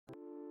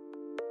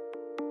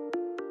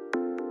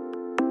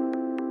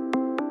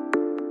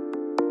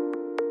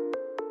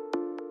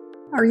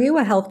Are you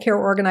a healthcare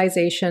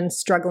organization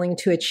struggling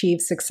to achieve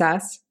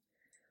success?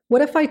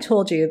 What if I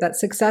told you that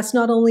success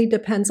not only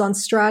depends on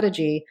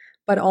strategy,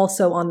 but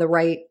also on the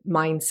right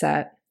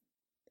mindset?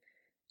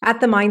 At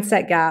the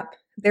Mindset Gap,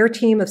 their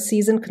team of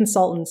seasoned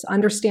consultants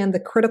understand the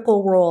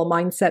critical role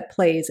mindset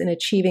plays in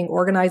achieving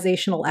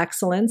organizational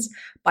excellence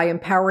by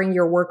empowering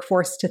your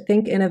workforce to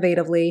think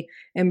innovatively,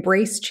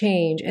 embrace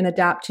change, and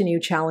adapt to new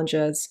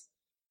challenges.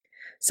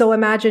 So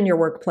imagine your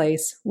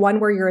workplace, one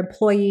where your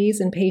employees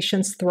and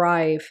patients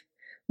thrive,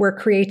 where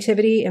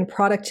creativity and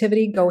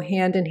productivity go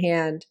hand in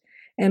hand,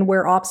 and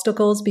where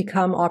obstacles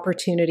become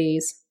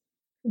opportunities.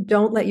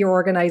 Don't let your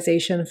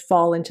organization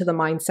fall into the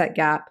mindset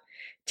gap.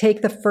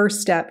 Take the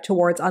first step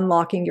towards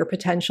unlocking your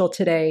potential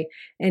today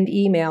and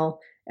email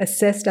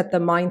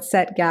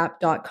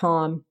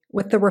assist@themindsetgap.com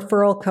with the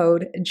referral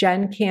code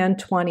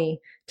GenCan20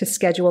 to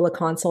schedule a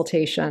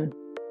consultation.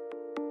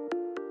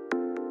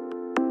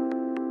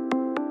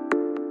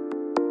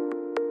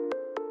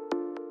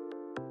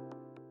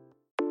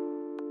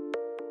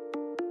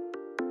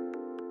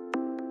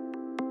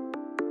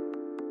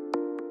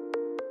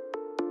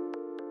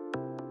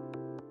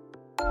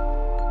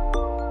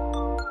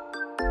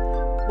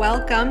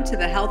 Welcome to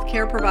the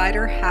Healthcare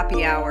Provider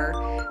Happy Hour.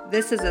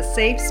 This is a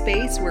safe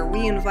space where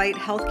we invite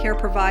healthcare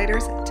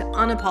providers to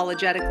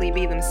unapologetically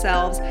be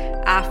themselves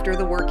after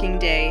the working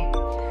day.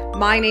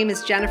 My name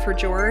is Jennifer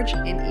George,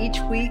 and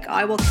each week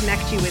I will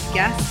connect you with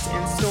guests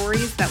and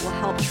stories that will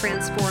help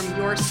transform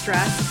your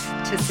stress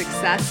to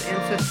success and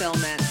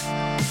fulfillment.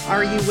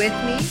 Are you with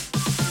me?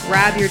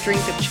 Grab your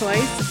drink of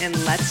choice and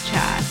let's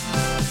chat.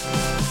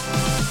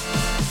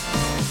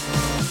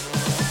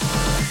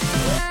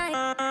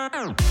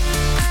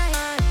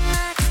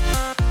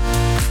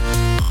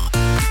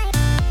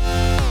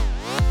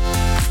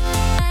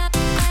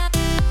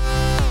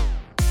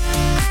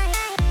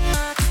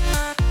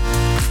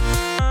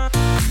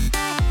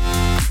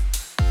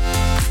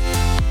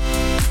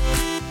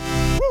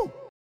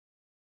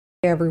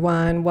 Hey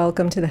everyone,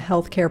 welcome to the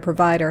Healthcare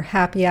Provider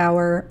Happy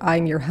Hour.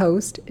 I'm your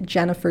host,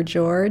 Jennifer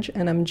George,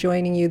 and I'm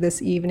joining you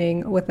this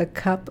evening with a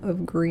cup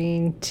of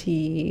green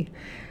tea.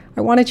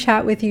 I want to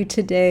chat with you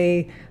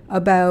today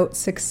about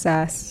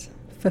success,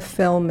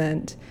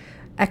 fulfillment,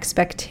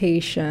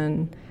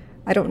 expectation.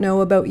 I don't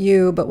know about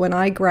you, but when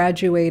I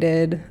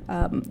graduated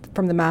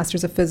from the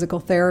Masters of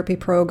Physical Therapy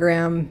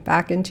program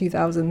back in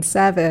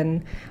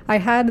 2007, I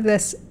had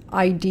this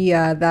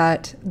idea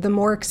that the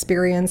more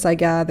experience I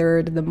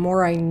gathered, the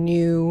more I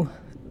knew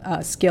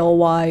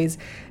skill-wise,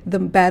 the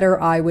better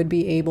I would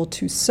be able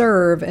to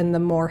serve and the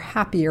more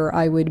happier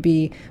I would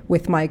be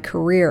with my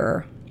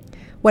career.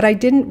 What I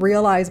didn't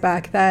realize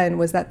back then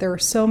was that there are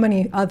so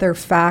many other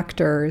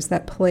factors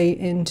that play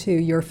into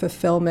your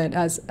fulfillment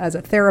as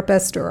a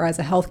therapist or as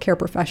a healthcare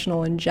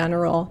professional in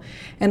general.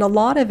 And a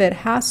lot of it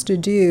has to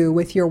do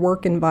with your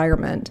work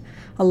environment.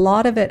 A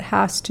lot of it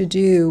has to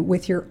do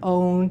with your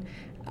own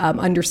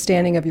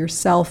understanding of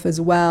yourself as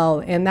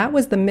well. And that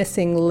was the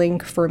missing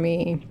link for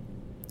me.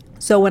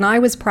 So when I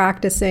was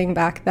practicing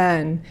back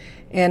then,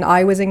 and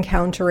I was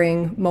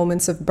encountering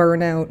moments of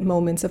burnout,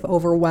 moments of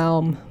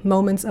overwhelm,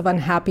 moments of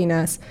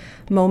unhappiness,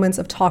 moments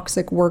of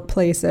toxic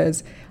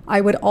workplaces, I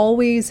would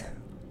always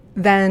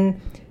then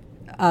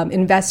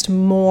invest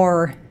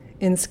more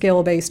in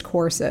skill-based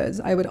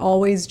courses. I would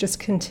always just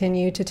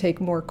continue to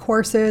take more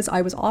courses.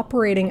 I was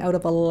operating out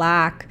of a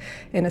lack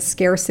and a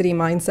scarcity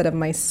mindset of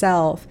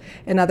myself.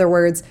 In other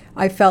words,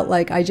 I felt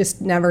like I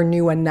just never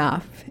knew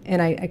enough,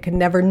 and I could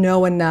never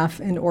know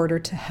enough in order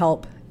to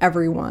help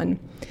everyone.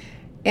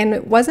 And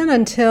it wasn't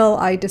until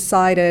I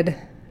decided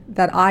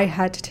that I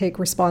had to take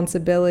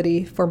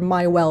responsibility for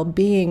my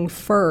well-being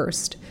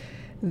first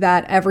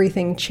that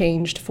everything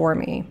changed for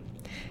me.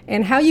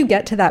 And how you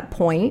get to that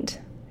point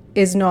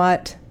is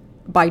not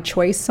by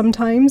choice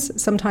sometimes.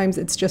 Sometimes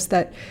it's just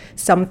that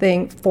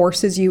something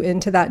forces you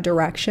into that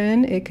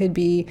direction. It could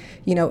be,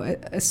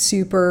 a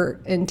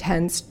super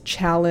intense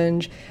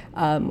challenge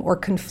or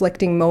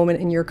conflicting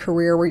moment in your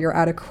career where you're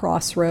at a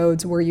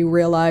crossroads where you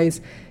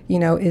realize,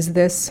 is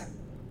this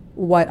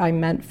what I'm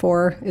meant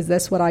for? Is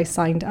this what I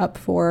signed up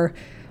for?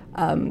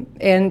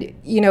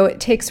 It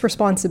takes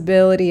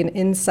responsibility and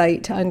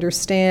insight to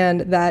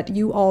understand that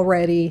you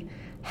already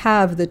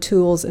have the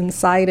tools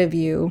inside of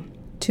you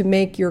to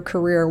make your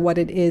career what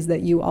it is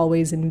that you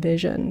always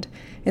envisioned.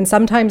 And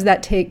sometimes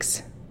that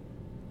takes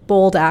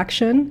bold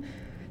action.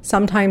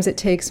 Sometimes it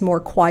takes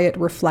more quiet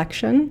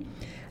reflection.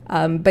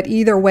 But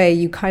either way,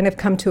 you kind of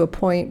come to a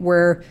point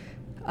where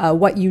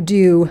what you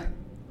do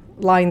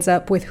lines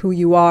up with who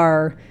you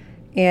are,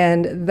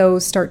 and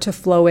those start to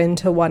flow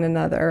into one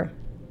another.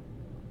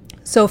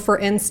 So for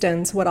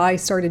instance, what I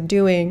started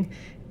doing,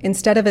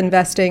 instead of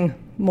investing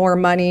more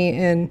money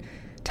and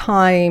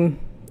time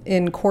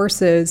in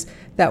courses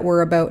that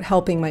were about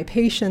helping my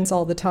patients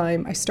all the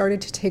time, I started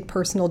to take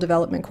personal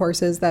development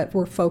courses that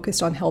were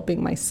focused on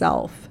helping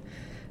myself,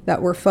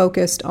 that were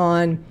focused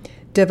on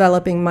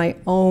developing my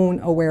own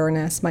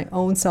awareness, my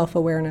own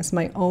self-awareness,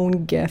 my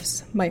own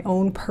gifts, my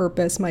own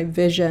purpose, my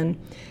vision.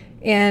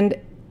 And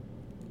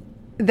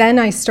then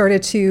I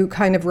started to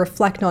kind of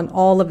reflect on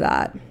all of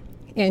that.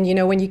 And,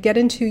 when you get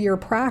into your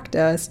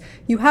practice,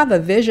 you have a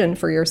vision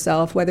for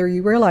yourself, whether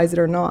you realize it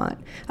or not.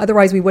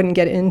 Otherwise, we wouldn't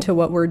get into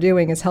what we're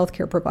doing as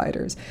healthcare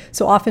providers.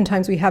 So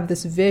oftentimes we have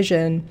this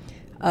vision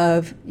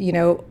of,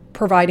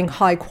 providing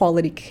high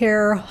quality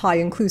care, high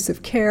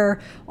inclusive care,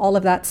 all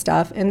of that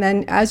stuff. And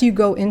then as you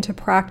go into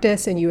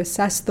practice and you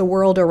assess the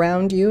world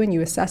around you and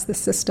you assess the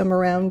system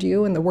around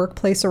you and the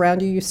workplace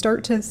around you, you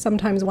start to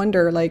sometimes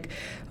wonder, like,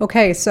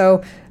 okay,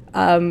 so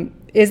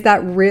is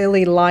that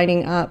really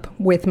lining up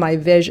with my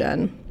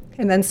vision?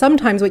 And then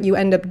sometimes what you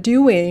end up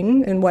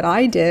doing, and what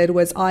I did,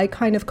 was I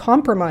kind of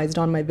compromised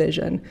on my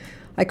vision.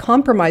 I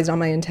compromised on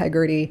my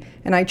integrity,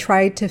 and I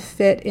tried to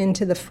fit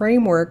into the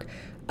framework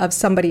of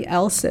somebody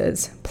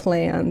else's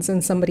plans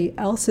and somebody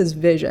else's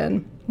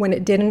vision when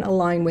it didn't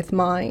align with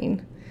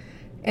mine.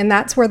 And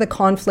that's where the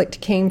conflict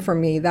came from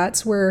me.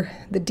 That's where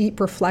the deep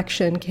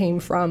reflection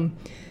came from.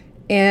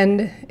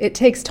 And it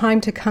takes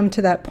time to come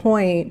to that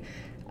point.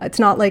 It's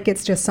not like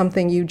it's just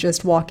something you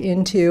just walk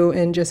into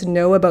and just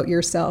know about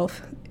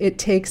yourself. It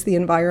takes the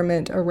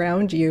environment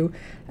around you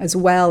as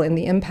well and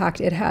the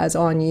impact it has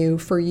on you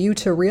for you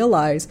to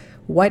realize,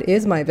 what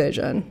is my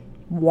vision?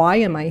 Why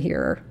am I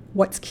here?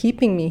 What's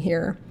keeping me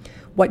here?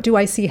 What do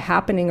I see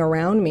happening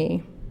around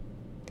me?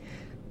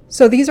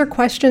 So these are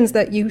questions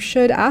that you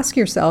should ask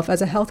yourself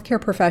as a healthcare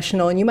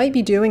professional, and you might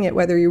be doing it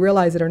whether you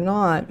realize it or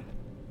not,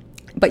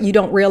 but you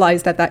don't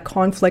realize that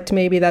conflict,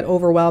 maybe that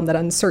overwhelm, that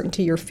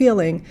uncertainty you're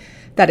feeling,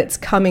 that it's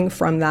coming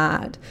from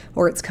that,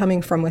 or it's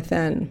coming from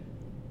within.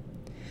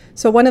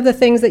 So one of the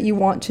things that you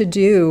want to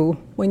do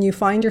when you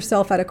find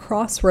yourself at a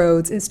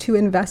crossroads is to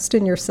invest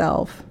in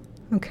yourself.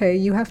 Okay,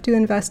 you have to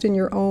invest in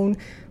your own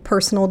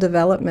personal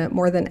development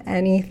more than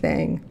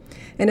anything.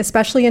 And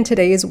especially in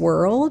today's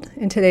world,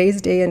 in today's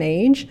day and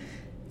age,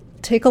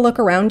 take a look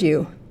around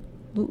you.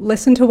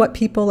 Listen to what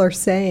people are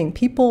saying.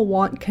 People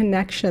want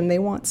connection. They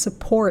want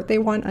support. They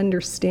want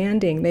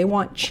understanding. They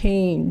want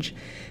change.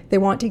 They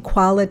want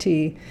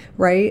equality,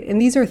 right?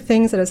 And these are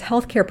things that as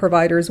healthcare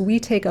providers, we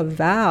take a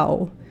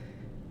vow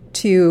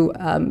to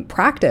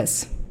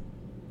practice.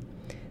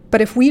 But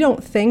if we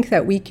don't think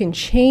that we can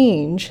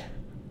change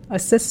a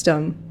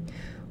system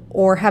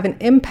or have an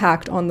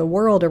impact on the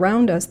world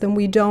around us, then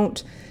we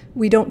don't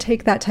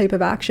take that type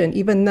of action,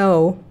 even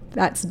though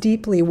that's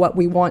deeply what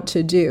we want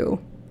to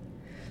do.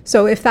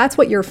 So if that's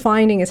what you're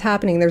finding is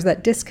happening, there's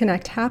that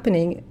disconnect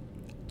happening,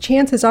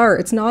 chances are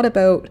it's not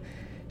about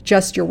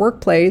just your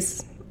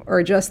workplace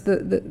or just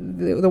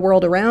the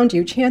world around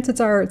you. Chances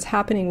are it's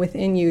happening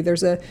within you.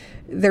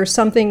 There's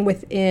something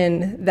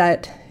within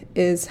that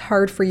is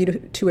hard for you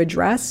to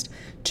address,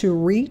 to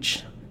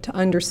reach, to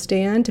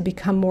understand, to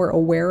become more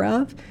aware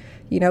of.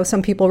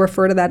 Some people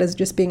refer to that as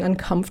just being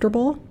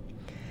uncomfortable.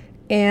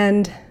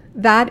 And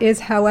that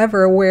is,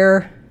 however,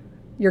 where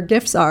your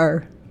gifts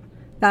are.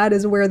 That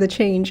is where the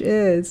change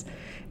is.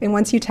 And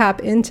once you tap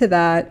into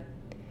that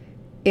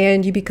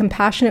and you be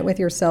compassionate with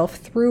yourself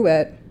through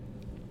it,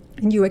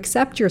 and you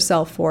accept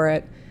yourself for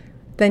it,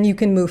 then you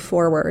can move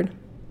forward.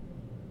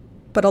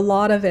 But a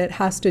lot of it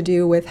has to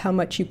do with how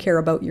much you care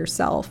about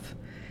yourself.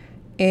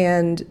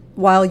 And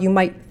while you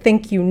might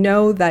think you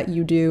know that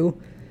you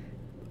do,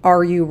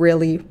 are you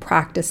really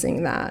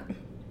practicing that?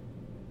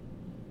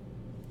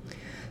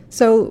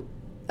 So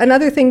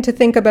another thing to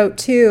think about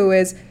too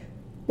is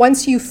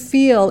once you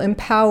feel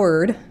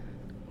empowered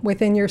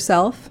within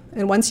yourself,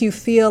 and once you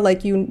feel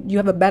like you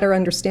have a better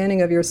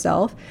understanding of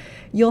yourself,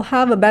 you'll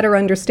have a better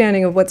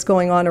understanding of what's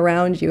going on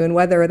around you and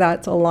whether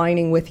that's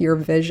aligning with your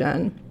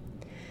vision.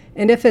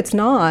 And if it's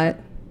not,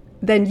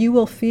 then you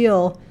will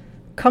feel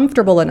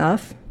comfortable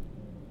enough,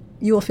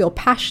 you will feel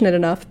passionate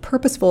enough,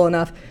 purposeful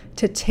enough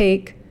to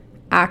take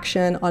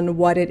action on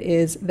what it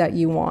is that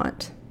you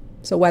want.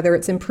 So whether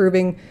it's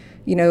improving,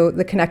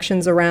 the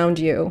connections around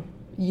you,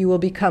 you will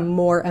become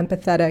more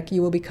empathetic,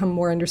 you will become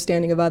more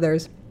understanding of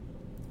others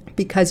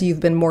because you've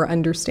been more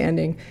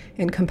understanding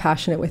and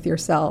compassionate with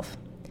yourself.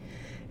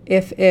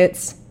 If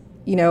it's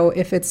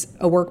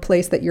a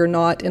workplace that you're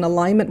not in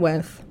alignment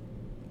with,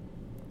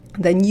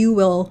 then you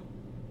will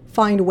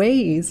find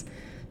ways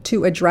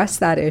to address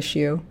that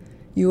issue.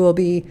 You will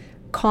be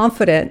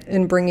confident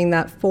in bringing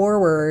that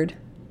forward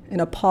in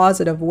a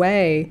positive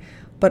way,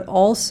 but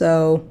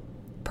also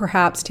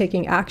perhaps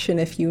taking action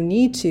if you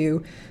need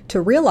to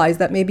realize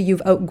that maybe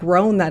you've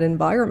outgrown that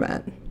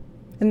environment.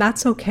 And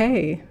that's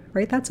okay,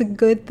 right? That's a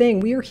good thing.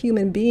 We are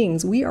human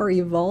beings. We are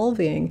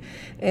evolving.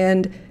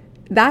 And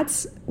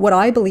that's what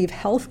I believe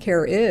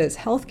healthcare is.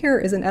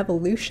 Healthcare is an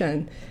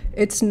evolution.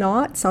 It's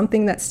not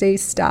something that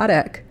stays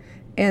static.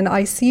 And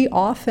I see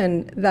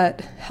often that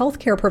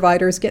healthcare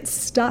providers get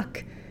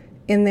stuck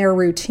in their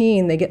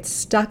routine. They get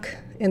stuck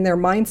in their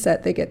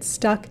mindset. They get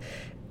stuck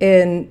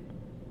in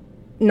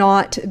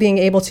not being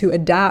able to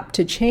adapt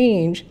to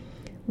change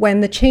when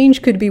the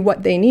change could be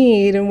what they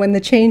need and when the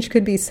change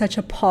could be such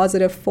a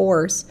positive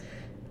force.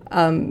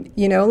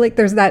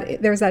 There's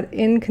that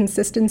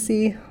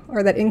inconsistency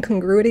or that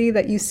incongruity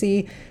that you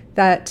see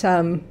that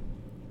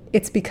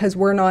it's because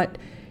we're not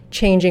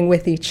changing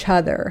with each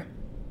other.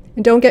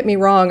 And don't get me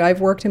wrong,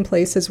 I've worked in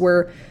places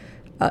where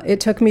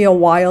it took me a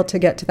while to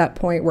get to that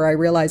point where I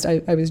realized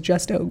I was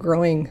just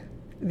outgrowing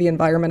the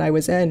environment I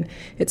was in.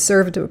 It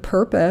served a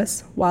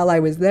purpose while I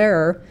was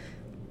there,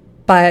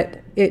 but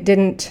it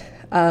didn't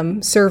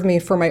serve me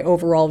for my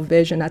overall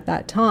vision at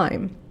that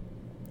time.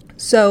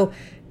 So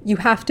you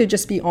have to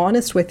just be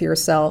honest with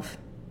yourself,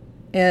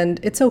 and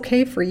it's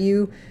okay for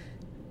you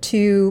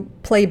to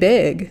play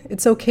big.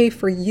 It's okay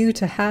for you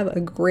to have a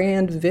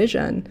grand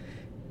vision.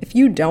 If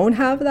you don't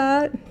have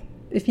that,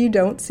 if you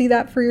don't see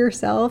that for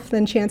yourself,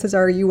 then chances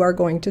are you are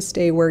going to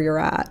stay where you're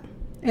at.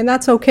 And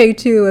that's okay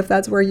too if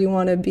that's where you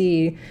want to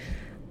be.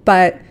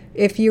 But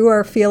if you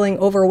are feeling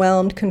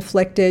overwhelmed,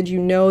 conflicted, you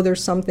know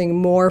there's something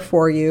more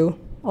for you,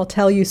 I'll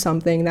tell you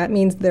something. That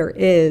means there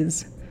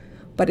is.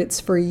 But it's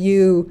for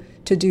you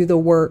to do the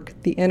work,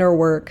 the inner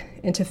work,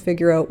 and to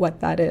figure out what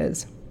that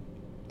is.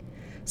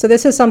 So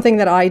this is something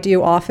that I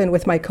do often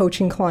with my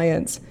coaching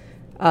clients,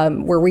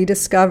 where we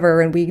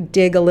discover and we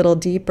dig a little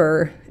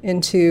deeper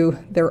into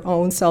their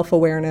own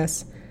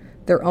self-awareness,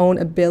 their own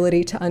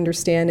ability to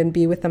understand and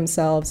be with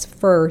themselves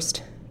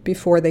first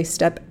before they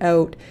step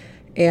out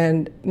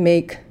and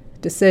make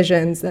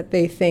decisions that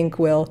they think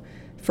will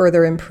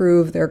further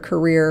improve their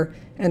career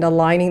and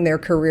aligning their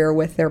career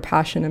with their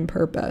passion and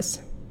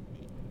purpose.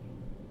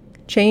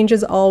 Change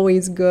is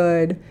always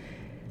good,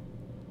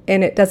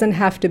 and it doesn't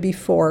have to be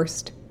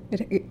forced.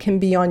 It can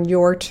be on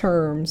your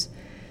terms.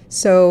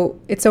 So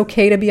it's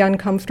okay to be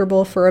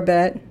uncomfortable for a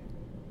bit.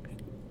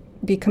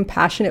 Be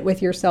compassionate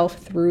with yourself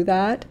through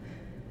that.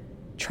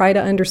 Try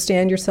to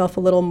understand yourself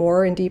a little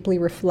more and deeply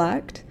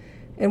reflect.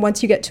 And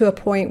once you get to a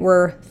point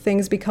where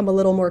things become a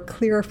little more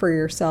clear for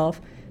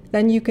yourself,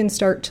 then you can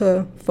start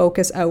to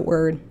focus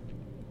outward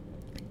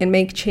and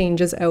make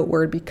changes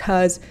outward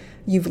because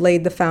you've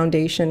laid the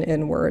foundation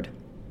inward.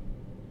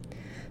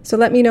 So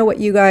let me know what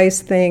you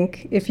guys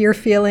think. If you're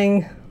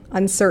feeling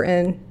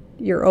uncertain,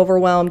 you're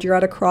overwhelmed, you're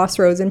at a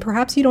crossroads, and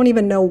perhaps you don't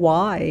even know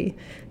why.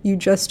 You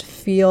just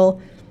feel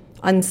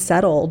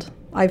unsettled.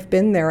 I've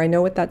been there. I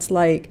know what that's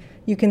like.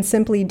 You can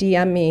simply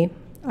DM me.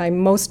 I'm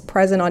most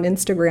present on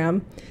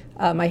Instagram.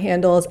 My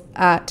handle is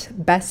at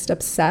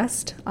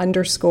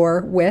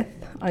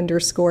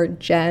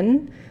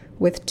bestobsessed_with_Jen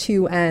with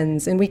 2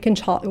 N's. And we can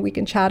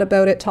chat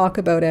about it, talk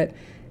about it,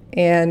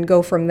 and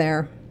go from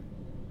there.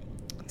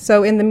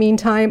 So in the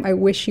meantime, I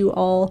wish you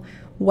all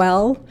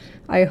well.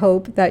 I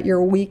hope that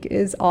your week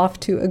is off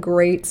to a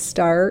great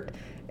start.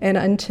 And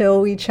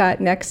until we chat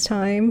next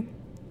time,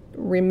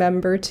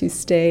 remember to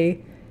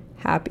stay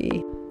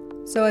happy.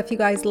 So if you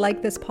guys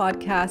like this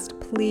podcast,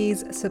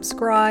 please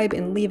subscribe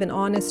and leave an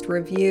honest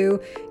review.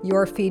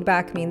 Your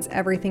feedback means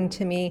everything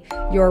to me.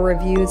 Your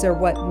reviews are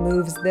what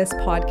moves this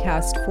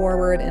podcast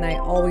forward, and I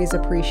always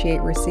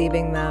appreciate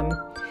receiving them.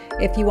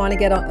 If you want to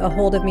get a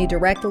hold of me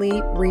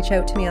directly, reach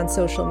out to me on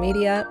social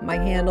media. My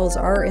handles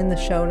are in the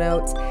show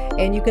notes,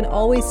 and you can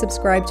always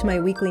subscribe to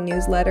my weekly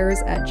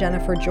newsletters at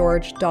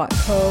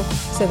jennifergeorge.co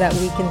so that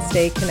we can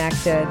stay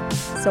connected.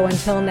 So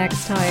until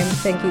next time,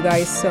 thank you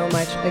guys so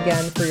much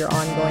again for your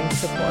ongoing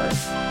support.